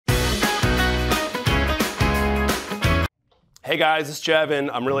Hey guys, it's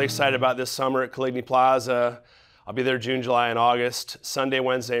Jevon. I'm really excited about this summer at Coligny Plaza. I'll be there June, July, and August, Sunday,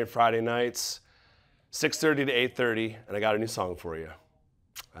 Wednesday, and Friday nights, 6:30 to 8:30, and I got a new song for you.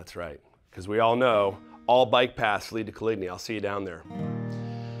 That's right, because we all know all bike paths lead to Coligny. I'll see you down there.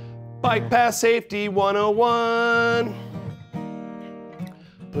 Bike Path Safety 101.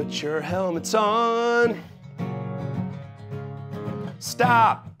 Put your helmets on.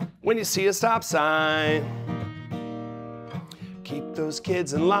 Stop when you see a stop sign. Keep those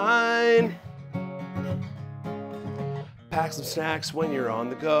kids in line. Pack some snacks when you're on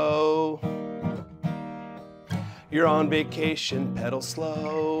the go. You're on vacation, pedal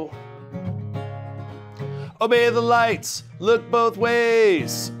slow. Obey the lights, look both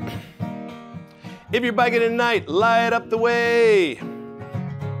ways. If you're biking at night, light up the way.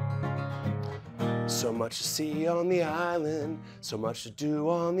 So much to see on the island, so much to do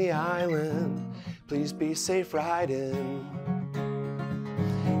on the island. Please be safe riding.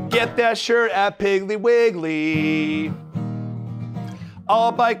 Get that shirt at Piggly Wiggly. All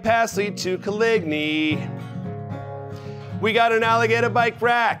bike paths lead to Coligny. We got an alligator bike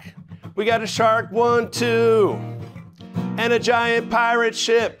rack. We got a shark 1, 2. And a giant pirate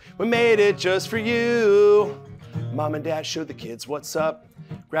ship. We made it just for you. Mom and Dad, show the kids what's up.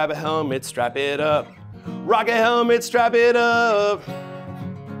 Grab a helmet, strap it up. Rock a helmet, strap it up.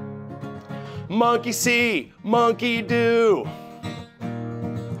 Monkey see, monkey do.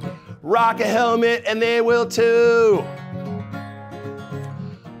 Rock a helmet and they will too.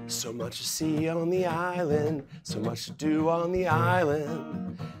 So much to see on the island, so much to do on the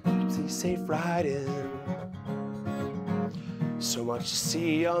island. Be safe riding. So much to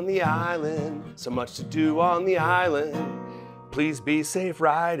see on the island, so much to do on the island. Please be safe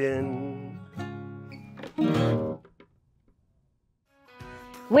riding.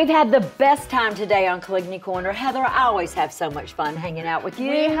 We've had the best time today on Coligny Corner. Heather, I always have so much fun hanging out with you.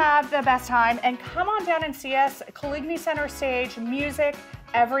 We have the best time, and come on down and see us. Coligny Center Stage, music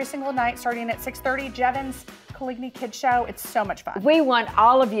every single night starting at 6:30. Jevon's Coligny Kids Show. It's so much fun. We want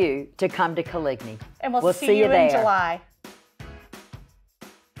all of you to come to Coligny. And we'll see you in July.